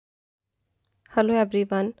Hello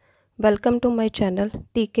everyone, welcome to my channel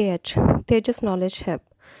TKH Tejas Knowledge Hub.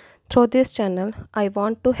 Through this channel, I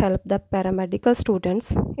want to help the paramedical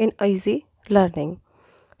students in easy learning.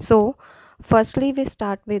 So, firstly we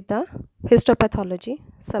start with the histopathology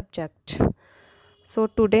subject. So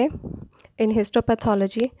today in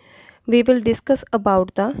histopathology, we will discuss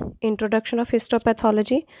about the introduction of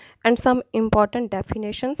histopathology and some important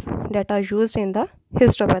definitions that are used in the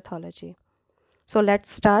histopathology. So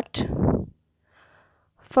let's start.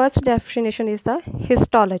 First definition is the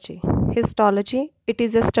histology. Histology, it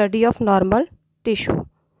is a study of normal tissue.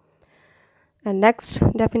 And next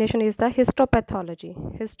definition is the histopathology.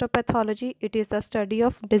 Histopathology, it is the study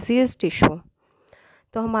of diseased tissue.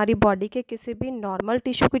 तो हमारी body के किसी भी normal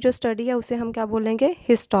tissue की जो study है उसे हम क्या बोलेंगे,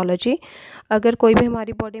 हिस्टोलॉजी. अगर कोई भी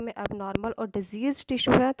हमारी बॉडी में एबनॉर्मल और डिजीज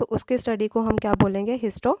टिश्यू है तो उसकी स्टडी को हम क्या बोलेंगे,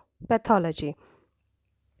 हिस्टोपैथोलॉजी.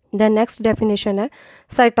 द नेक्स्ट डेफिनेशन है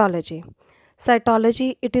cytology. Cytology,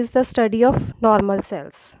 it is the study of normal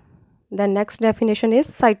cells. The next definition is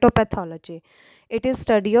cytopathology. It is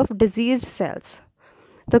study of diseased cells.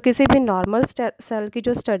 तो किसी भी नॉर्मल सेल की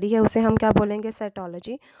जो स्टडी है उसे हम क्या बोलेंगे,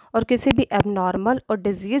 साइटोलॉजी. और किसी भी एबनॉर्मल और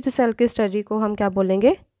डिजीज्ड सेल की स्टडी को हम क्या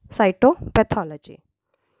बोलेंगे, cytopathology.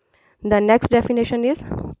 The next definition is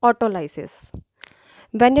autolysis.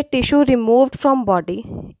 When a tissue removed from body,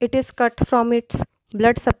 it is cut from its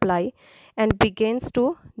blood supply and begins to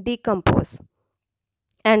decompose.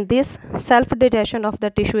 And this self-digestion of the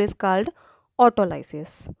tissue is called autolysis.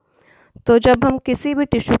 तो जब हम किसी भी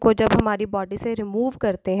tissue को जब हमारी body से remove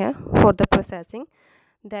करते हैं फॉर द प्रोसेसिंग,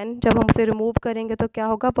 देन जब हम उसे रिमूव करेंगे तो क्या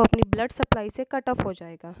होगा, वो अपनी ब्लड सप्लाई से कट ऑफ हो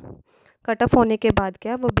जाएगा. कट ऑफ होने के बाद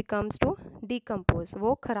क्या, वो बिकम्स टू डीकम्पोज,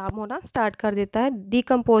 वो ख़राब होना स्टार्ट कर देता है,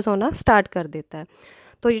 डीकम्पोज होना स्टार्ट कर देता है.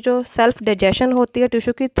 तो ये जो सेल्फ डाइजेशन होती है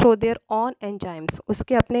टिश्यू की थ्रू देयर ऑन एंजाइम्स,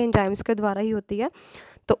 उसके अपने एंजाइम्स के द्वारा ही होती है.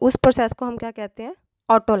 तो उस प्रोसेस को हम क्या कहते हैं,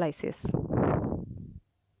 autolysis.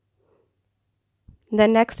 The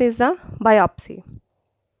next is the biopsy.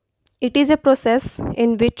 It is a process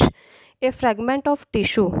in which a fragment of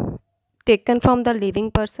tissue taken from the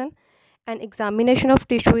living person and examination of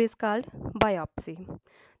tissue is called biopsy.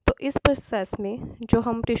 तो इस प्रोसेस में जो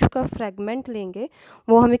हम टिश्यू का फ्रैगमेंट लेंगे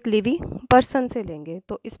वो हम एक लिविंग पर्सन से लेंगे.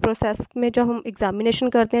 तो इस प्रोसेस में जो हम एग्जामिनेशन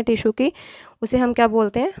करते हैं टिश्यू की उसे हम क्या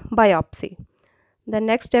बोलते हैं, biopsy. The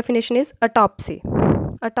next definition is autopsy.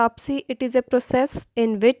 Autopsy, it is a process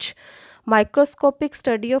in which microscopic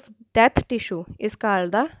study of death tissue is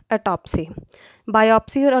called the autopsy.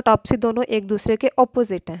 Biopsy और ऑटोप्सी दोनों एक दूसरे के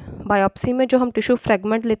ऑपोजिट हैं. बायोप्सी में जो हम टिश्यू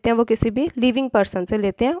फ्रैगमेंट लेते हैं वो किसी भी लिविंग पर्सन से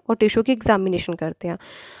लेते हैं और टिश्यू की एग्जामिनेशन करते हैं.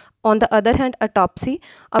 On the other hand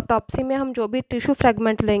autopsy में हम जो भी टिश्यू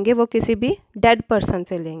फ्रैगमेंट लेंगे वो किसी भी डेड पर्सन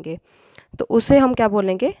से लेंगे. तो उसे हम क्या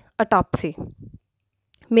बोलेंगे, ऑटोप्सी.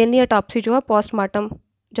 मेनली ऑटोप्सी जो है पोस्टमार्टम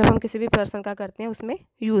जब हम किसी भी पर्सन का करते हैं उसमें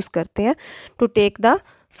यूज़ करते हैं to take the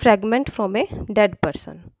fragment from a dead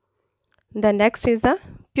person. The next is the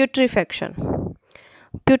प्यूट्रीफैक्शन.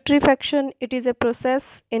 प्यूट्रीफैक्शन, it is a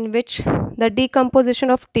process in which the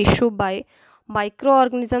decomposition of tissue bye micro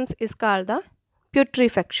organisms is called the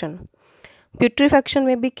प्यूट्रीफैक्शन. प्यूट्रीफैक्शन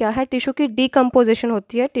में भी क्या है, टिश्यू की डिकम्पोजिशन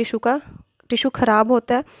होती है, tissue ख़राब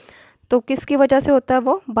होता है. तो किसकी वजह से होता है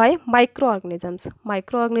वो, bye micro organisms.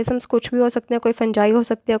 Micro organisms कुछ भी हो सकते हैं, कोई फंजाई हो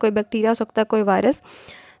सकती है, कोई बैक्टीरिया हो सकता है, कोई वायरस.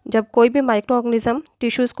 जब कोई भी माइक्रो ऑर्गेनिज्म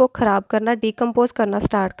टिश्यूज़ को ख़राब करना, डिकम्पोज करना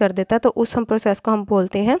स्टार्ट कर देता है तो उस हम प्रोसेस को हम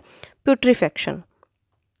बोलते हैं प्यूट्रीफैक्शन.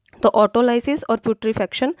 तो ऑटोलाइसिस और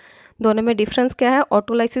प्यूट्रीफैक्शन दोनों में डिफरेंस क्या है.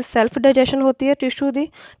 ऑटोलाइसिस सेल्फ डाइजेशन होती है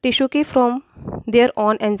टिश्यू की from there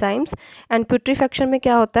on enzymes, and प्यूट्रीफैक्शन में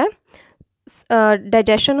क्या होता है,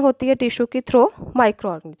 डाइजेशन होती है टिश्यू की थ्रू माइक्रो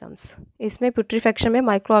ऑर्गेनिजम्स. इसमें प्यूट्रीफैक्शन में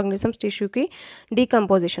माइक्रो ऑर्गेनिजम्स टिश्यू की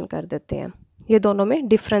डिकम्पोजिशन कर देते हैं. ये दोनों में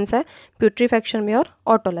डिफरेंस है, प्यूट्रीफैक्शन में और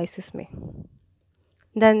ऑटोलाइसिस में.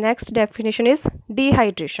 The next definition is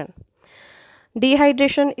dehydration.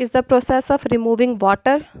 Dehydration is the process of removing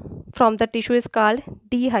water from the tissue is called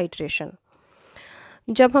dehydration.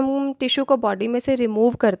 जब हम टिश्यू को बॉडी में से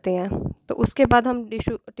रिमूव करते हैं तो उसके बाद हम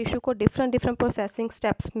टिश्यू को डिफरेंट प्रोसेसिंग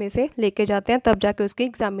स्टेप्स में से लेके जाते हैं, तब जाके उसकी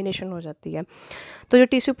एग्जामिनेशन हो जाती है. तो जो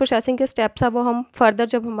टिश्यू प्रोसेसिंग के स्टेप्स है वो हम फर्दर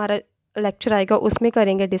जब हमारा लेक्चर आएगा उसमें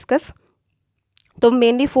करेंगे डिस्कस. तो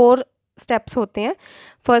मेनली 4 स्टेप्स होते हैं.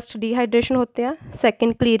 फर्स्ट डिहाइड्रेशन होते हैं,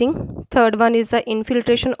 second clearing, third one is the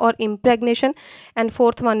infiltration और इम्प्रेग्नेशन, and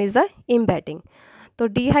fourth one is the embedding. तो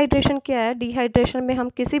डिहाइड्रेशन क्या है, डिहाइड्रेशन में हम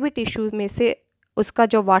किसी भी टिश्यू में से उसका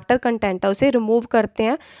जो वाटर कंटेंट है उसे रिमूव करते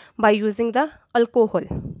हैं बाय यूजिंग द अल्कोहल.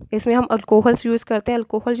 इसमें हम अल्कोहल्स यूज़ करते हैं.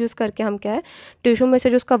 अल्कोहल यूज़ करके हम क्या है, टिश्यू में से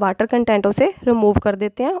जो उसका वाटर कंटेंट है उसे रिमूव कर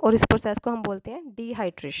देते हैं और इस प्रोसेस को हम बोलते हैं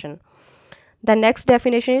dehydration. The next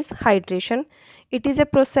definition is hydration. It is a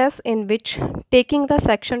process in which taking the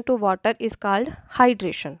section to water is called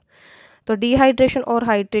hydration. तो डिहाइड्रेशन और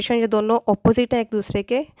हाइड्रेशन ये दोनों ऑपोजिट हैं एक दूसरे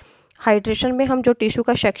के. हाइड्रेशन में हम जो टिश्यू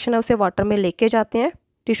का सेक्शन है उसे वाटर में लेके जाते हैं,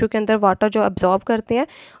 टिश्यू के अंदर वाटर जो अब्जॉर्ब करते हैं,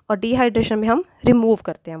 और डिहाइड्रेशन में हम रिमूव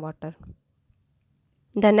करते हैं water.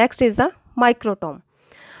 The next is the microtome.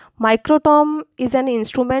 Microtome is an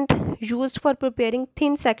instrument used for preparing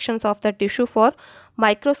thin sections of the tissue for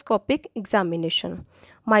microscopic examination.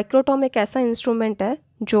 Microtome एक ऐसा इंस्ट्रूमेंट है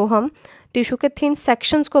जो हम टिश्यू के थिन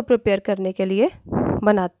सेक्शंस को प्रिपेयर करने के लिए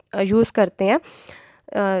यूज़ करते हैं.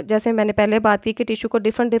 जैसे मैंने पहले बात की कि टिश्यू को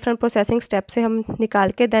डिफरेंट प्रोसेसिंग स्टेप से हम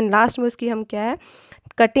निकाल के देन लास्ट में उसकी हम क्या है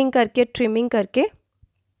कटिंग करके ट्रिमिंग करके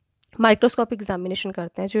माइक्रोस्कोपिक एग्जामिनेशन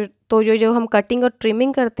करते हैं. तो जो हम कटिंग और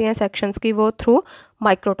ट्रिमिंग करते हैं सेक्शंस की वो थ्रू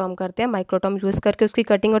माइक्रोटोम करते हैं. माइक्रोटोम यूज़ करके उसकी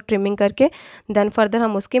कटिंग और ट्रिमिंग करके देन फर्दर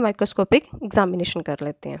हम उसकी माइक्रोस्कोपिक एग्जामिनेशन कर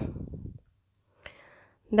लेते हैं.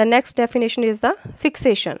 The next definition is the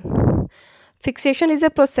fixation. Fixation is a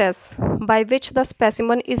process by which the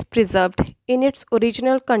specimen is preserved in its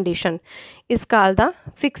original condition is called the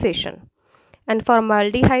fixation. And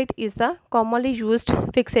formaldehyde is the commonly used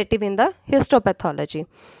fixative in the histopathology.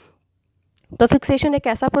 तो fixation एक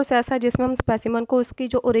ऐसा process है जिसमें हम specimen को उसकी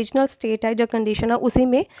जो original state है, जो कंडीशन है, उसी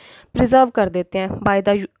में प्रिजर्व कर देते हैं by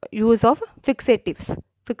the use of fixatives.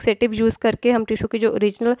 Fixative use करके हम टिश्यू की जो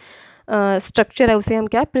ओरिजिनल स्ट्रक्चर है उसे हम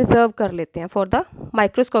क्या प्रिजर्व कर लेते हैं फॉर द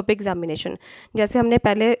माइक्रोस्कोपिक एग्जामिनेशन. जैसे हमने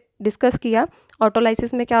पहले डिस्कस किया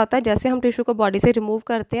ऑटोलाइसिस में क्या होता है, जैसे हम टिश्यू को बॉडी से रिमूव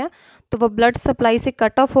करते हैं तो वो ब्लड सप्लाई से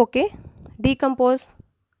कट ऑफ होके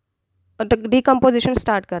डिकम्पोजिशन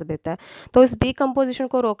स्टार्ट कर देता है. तो इस डिकम्पोजिशन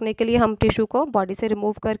को रोकने के लिए हम टिश्यू को बॉडी से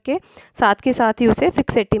रिमूव करके साथ के साथ ही उसे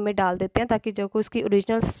फिक्सेटिव में डाल देते हैं ताकि जो उसकी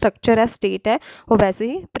ओरिजिनल स्ट्रक्चर है, स्टेट है, वो वैसे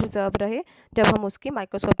ही प्रिजर्व रहे जब हम उसकी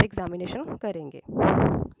माइक्रोस्कोपिक एग्जामिनेशन करेंगे.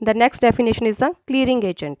 The next definition is the clearing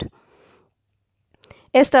agent.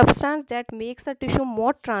 A substance that makes the tissue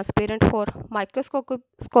more transparent for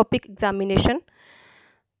microscopic examination.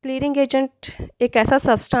 Clearing agent एक ऐसा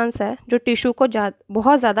सब्सटेंस है जो टिश्यू को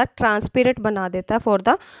बहुत ज़्यादा ट्रांसपेरेंट बना देता है फॉर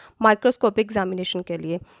द माइक्रोस्कोपिक एग्जामिनेशन के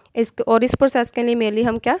लिए. इस प्रोसेस के लिए मेनली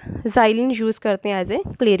हम क्या ज़ाइलिन यूज़ करते हैं as a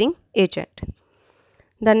clearing agent.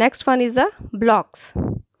 The next one is the blocks.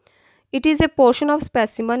 It is a portion of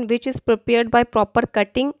specimen which is prepared by proper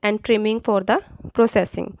cutting and trimming for the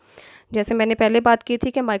processing. जैसे मैंने पहले बात की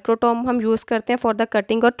थी कि माइक्रोटोम हम यूज़ करते हैं फॉर द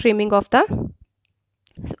कटिंग और trimming of the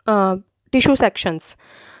tissue sections.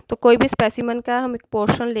 तो कोई भी स्पेसिमन का हम एक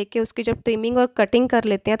पोर्शन लेके उसकी जब ट्रिमिंग और कटिंग कर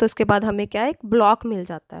लेते हैं तो उसके बाद हमें क्या एक ब्लॉक मिल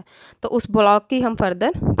जाता है. तो उस ब्लॉक की हम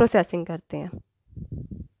फर्दर प्रोसेसिंग करते हैं.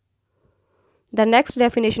 The next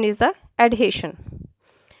definition is the adhesion.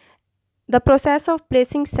 The process of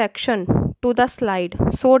placing section two the slide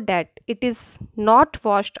so that it is not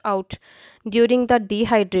washed out during the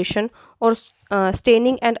dehydration और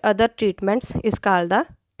staining and other treatments is called the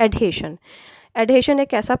adhesion. Adhesion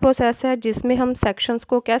एक ऐसा process है जिसमें हम sections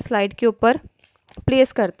को क्या slide के ऊपर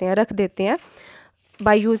प्लेस करते हैं, रख देते हैं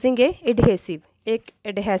बाय यूजिंग ए एडहेसिव. एक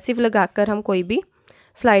एडहेसिव लगाकर हम कोई भी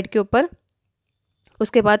स्लाइड के ऊपर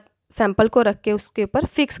उसके बाद सैंपल को रख के उसके ऊपर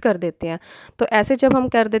फिक्स कर देते हैं. तो ऐसे जब हम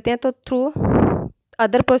कर देते हैं तो थ्रू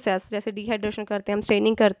अदर प्रोसेस जैसे डिहाइड्रेशन करते हैं, हम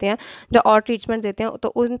स्टेनिंग करते हैं, जो और ट्रीटमेंट देते हैं, तो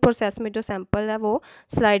उन प्रोसेस में जो सैंपल है वो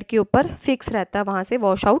स्लाइड के ऊपर फिक्स रहता है, वहाँ से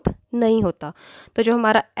वॉश आउट नहीं होता. तो जो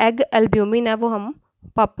हमारा एग एल्ब्यूमिन है वो हम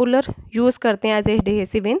पॉपुलर यूज़ करते हैं as a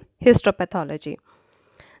adhesive in histopathology.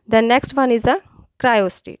 The next one is the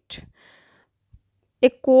cryostat. A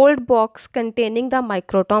cold box containing the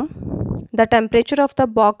microtome. The temperature of the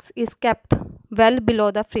box is kept well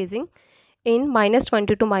below the freezing in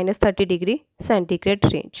 -20 to -30 degree centigrade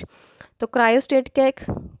range. तो cryostat का एक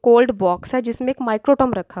cold box है जिसमें एक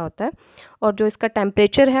microtome रखा होता है और जो इसका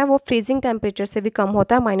टेम्परेचर है वो फ्रीजिंग टेम्परेचर से भी कम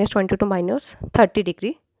होता है, -20 to -30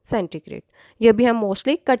 डिग्री सेंटीग्रेड. ये भी हम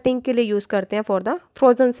मोस्टली कटिंग के लिए यूज़ करते हैं for the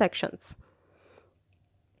frozen sections.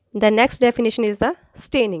 The next definition is the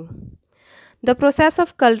staining. The process of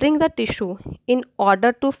coloring the tissue in order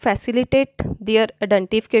to facilitate their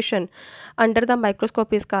identification under the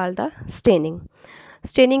microscope is called the staining.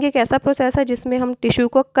 Staining एक ऐसा process है जिसमें हम tissue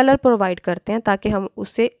को colour provide करते हैं ताकि हम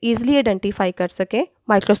उसे ईजिली आइडेंटिफाई कर सकें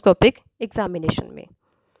माइक्रोस्कोपिक एग्जामिनेशन में.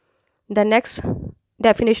 The next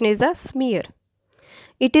definition is the smear.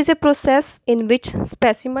 It is a process in which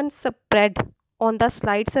specimen spread on the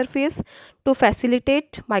slide surface to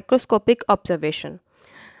facilitate microscopic observation.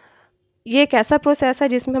 ये एक ऐसा प्रोसेस है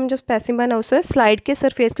जिसमें हम जो स्पेसिमन है उसे स्लाइड के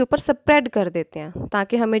सरफेस के ऊपर स्प्रेड कर देते हैं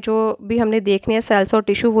ताकि हमें जो भी हमने देखने हैं सेल्स और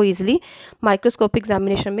टिश्यू वो इजीली माइक्रोस्कोपिक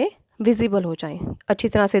एग्जामिनेशन में विजिबल हो जाएं, अच्छी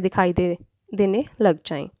तरह से दिखाई देने लग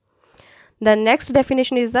जाएं. The next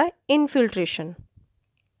definition is the infiltration.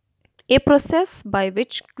 A process by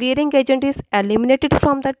which clearing agent is eliminated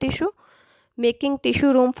from the tissue, making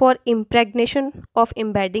tissue room for impregnation of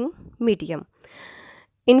embedding medium.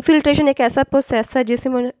 Infiltration एक ऐसा प्रोसेस है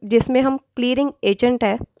जिसमें हम क्लियरिंग एजेंट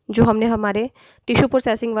है जो हमने हमारे टिश्यू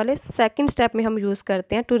प्रोसेसिंग वाले सेकंड स्टेप में हम यूज़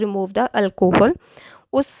करते हैं टू रिमूव द अल्कोहल।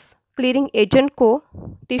 उस क्लियरिंग एजेंट को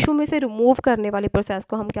टिश्यू में से रिमूव करने वाले प्रोसेस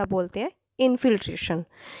को हम क्या बोलते हैं? इन्फिल्ट्रेशन।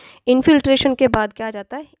 इन्फिल्ट्रेशन के बाद क्या आ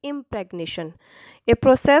जाता है? इम्प्रेग्नेशन, a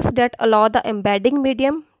process date allow the embedding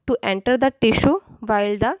medium to enter the tissue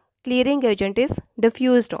while the clearing agent is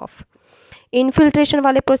diffused of. Infiltration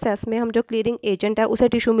वाले प्रोसेस में हम जो क्लियरिंग एजेंट है उसे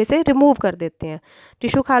टिश्यू में से रिमूव कर देते हैं,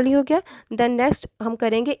 टिश्यू खाली हो गया। देन नेक्स्ट हम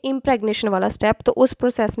करेंगे इम्प्रेग्नेशन वाला स्टेप। तो उस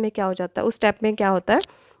प्रोसेस में क्या हो जाता है? उस स्टेप में क्या होता है?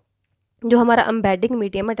 जो हमारा एम्बेडिंग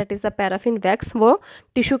मीडियम है that is the paraffin wax, वो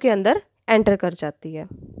टिश्यू के अंदर एंटर कर जाती है।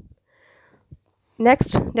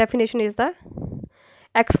 Next definition is the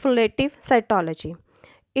एक्सफोलेटिव cytology.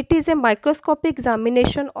 It is a microscopic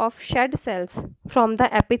examination of shed cells from the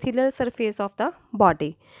epithelial surface of the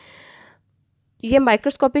body. ये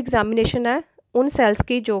माइक्रोस्कोपिक एग्जामिनेशन है उन सेल्स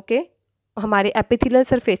की जो कि हमारे एपिथेलियल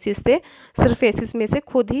सरफेसिस में से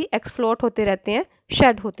खुद ही एक्सफ्लोट होते रहते हैं,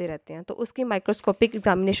 शेड होते रहते हैं। तो उसकी माइक्रोस्कोपिक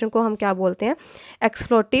एग्जामिनेशन को हम क्या बोलते हैं?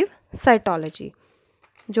 एक्सफ्लोटिव साइटोलॉजी।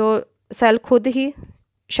 जो सेल खुद ही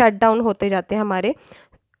शट डाउन होते जाते हैं हमारे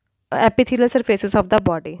epithelial surfaces of the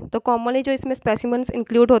body. तो कॉमनली जो इसमें स्पेसिमेंस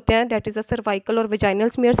इंक्लूड होते हैं डेट इज़ द सर्वाइकल और विजाइनल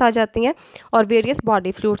स्मीयर्स आ जाती हैं और वेरियस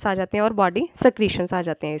बॉडी फ्लूइड्स आ जाते हैं और बॉडी सेक्रीशंस आ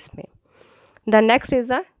जाते हैं इसमें। The next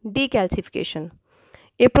is the decalcification,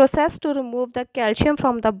 a process to remove the calcium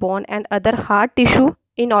from the bone and other hard tissue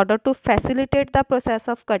in order to facilitate the process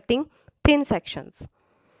of cutting thin sections.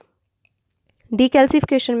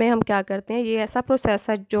 Decalcification में हम क्या करते हैं? ये ऐसा प्रोसेस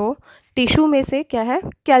है जो टिश्यू में से क्या है?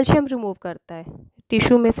 कैल्शियम रिमूव करता है,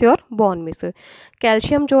 टिश्यू में से और बोन में से।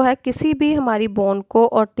 कैल्शियम जो है किसी भी हमारी बोन को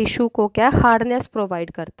और टिश्यू को क्या हार्डनेस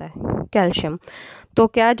प्रोवाइड करता है, कैल्शियम। तो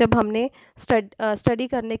क्या जब हमने स्टडी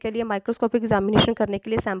करने के लिए, माइक्रोस्कोपिक एग्जामिनेशन करने के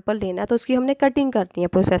लिए सैंपल लेना है तो उसकी हमने कटिंग करनी है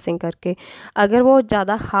प्रोसेसिंग करके। अगर वो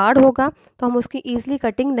ज़्यादा हार्ड होगा तो हम उसकी ईजिली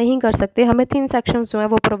कटिंग नहीं कर सकते, हमें थिन सेक्शंस जो है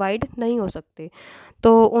वो प्रोवाइड नहीं हो सकते।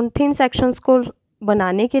 तो उन थिन सेक्शंस को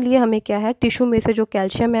बनाने के लिए हमें क्या है? टिश्यू में से जो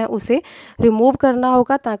कैल्शियम है उसे रिमूव करना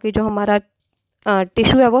होगा ताकि जो हमारा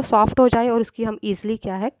टिश्यू है वो सॉफ्ट हो जाए और उसकी हम ईजिली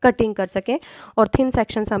क्या है? कटिंग कर सकें और थिन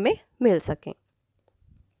सेक्शंस हमें मिल सकें।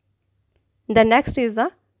 The next is the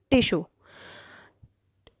tissue.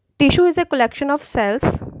 Tissue is a collection of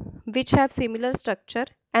cells which have similar structure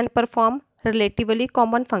and perform relatively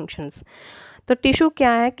common functions. तो टिश्यू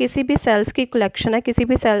क्या है? किसी भी सेल्स की कलेक्शन है, किसी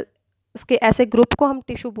भी सेल्स के ऐसे ग्रुप को हम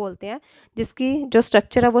टिश्यू बोलते हैं जिसकी जो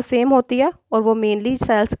स्ट्रक्चर है वो सेम होती है और वो मेनली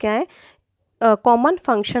सेल्स क्या है? कॉमन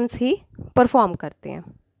फंक्शंस ही परफॉर्म करते हैं।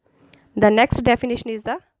 The next definition is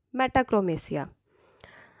the मेटाक्रोमेसिया।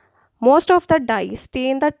 Most of the die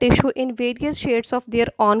stand the tissue in various shades of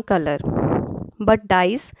their on colour, but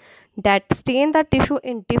dies that stand the tissue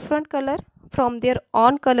in different colour from there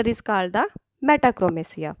on colour is called the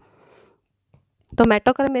मेटाक्रोमेसिया। तो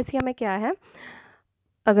मेटाक्रोमेसिया में क्या है?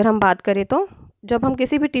 अगर हम बात करें तो जब हम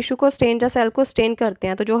किसी भी टिश्यू को स्टेन या सेल को स्टेन करते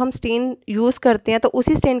हैं तो जो हम स्टेन यूज़ करते हैं तो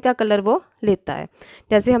उसी स्टेन का कलर वो लेता है।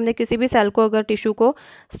 जैसे हमने किसी भी सेल को, अगर टिश्यू को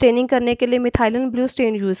स्टेनिंग करने के लिए मिथाइलिन ब्लू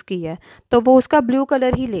स्टेन यूज़ की है तो वो उसका ब्लू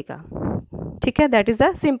कलर ही लेगा, ठीक है? That is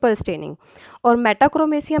the simple staining. और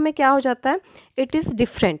मेटाक्रोमेसिया में क्या हो जाता है? It is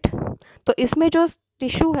different. तो इसमें जो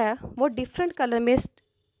टिश्यू है वो डिफरेंट कलर में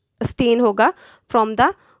स्टेन होगा from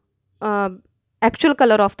the actual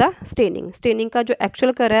colour of the staining का जो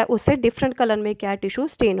एक्चुअल कलर है उससे डिफरेंट कलर में क्या टिश्यू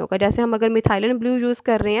स्टेन होगा। जैसे हम अगर मिथाइलिन ब्लू यूज़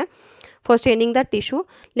कर रहे हैं फॉर स्टेनिंग द टिश्यू,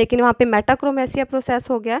 लेकिन वहाँ पे मेटाक्रोमेसिया प्रोसेस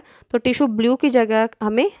हो गया तो टिश्यू ब्लू की जगह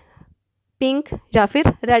हमें पिंक या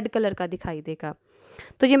फिर रेड कलर का दिखाई देगा।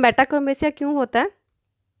 तो ये मेटाक्रोमेसिया क्यों होता है?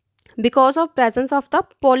 Because of presence of the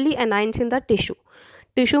पॉलीएनाइंस in the tissue.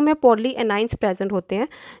 Tissue में पॉलीएनाइंस प्रेजेंट होते हैं।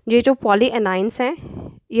 ये जो पॉलीएनाइंस हैं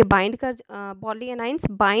ये पॉलीएनाइंस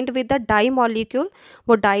bind with the die molecule,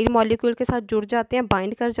 वो डाई मॉलिक्यूल के साथ जुड़ जाते हैं,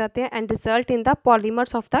 बाइंड कर जाते हैं and result in the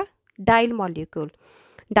polymers of the die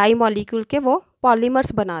molecule के वो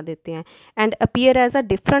पॉलीमर्स बना देते हैं and appear as a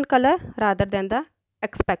different colour rather than the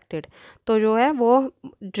expected. तो जो है वो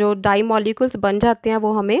जो डाई मॉलिक्यूल्स बन जाते हैं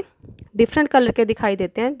वो हमें डिफरेंट कलर के दिखाई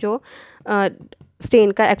देते हैं, जो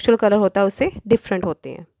स्टेन का एक्चुअल कलर होता है उससे डिफरेंट होते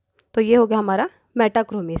हैं। तो ये हो गया हमारा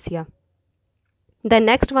मेटाक्रोमेसिया। The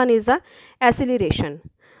next one is the acceleration.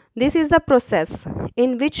 This is the process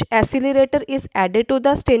in which एसिलरेटर is added to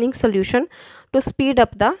the staining solution to speed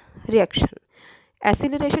up the reaction.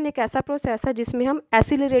 Acceleration एक ऐसा प्रोसेस है जिसमें हम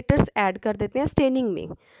एसिलरेटर्स ऐड कर देते हैं स्टेनिंग में।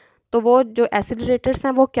 तो वो जो एसिलरेटर्स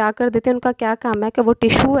हैं वो क्या कर देते हैं, उनका क्या काम है कि वो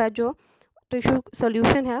टिश्यू है जो टिश्यू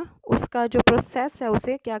सोल्यूशन है उसका जो प्रोसेस है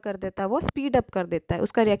उसे क्या कर देता है, वो स्पीड अप कर देता है,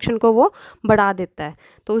 उसका रिएक्शन को वो बढ़ा देता है।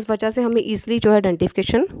 तो उस वजह से हमें ईजिली जो है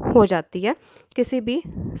आइडेंटिफिकेशन हो जाती है किसी भी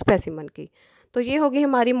स्पेसिमन की। तो ये होगी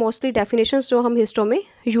हमारी मोस्टली डेफिनेशंस जो हम हिस्टो में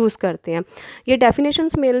यूज़ करते हैं। ये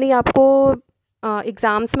डेफिनेशंस मेनली आपको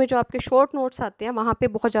एग्ज़ाम्स में जो आपके शॉर्ट नोट्स आते हैं वहाँ पे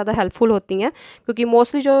बहुत ज़्यादा हेल्पफुल होती हैं, क्योंकि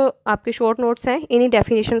मोस्टली जो आपके शॉर्ट नोट्स हैं इन्हीं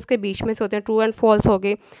डेफिनेशंस के बीच में से होते हैं। ट्रू एंड फॉल्स हो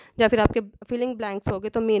गए या फिर आपके फिलिंग ब्लैंक्स हो गए,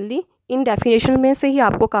 तो मेनली इन डेफिनेशन में से ही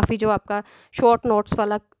आपको काफ़ी जो आपका शॉर्ट नोट्स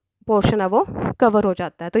वाला पोर्शन है वो कवर हो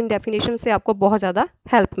जाता है। तो इन डेफिनेशन से आपको बहुत ज़्यादा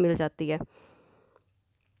हेल्प मिल जाती है।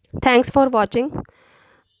 Thanks for watching.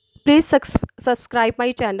 Please subscribe my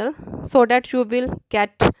channel so that you will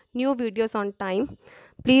get new videos on time.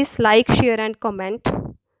 Please like, share and comment.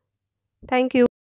 Thank you.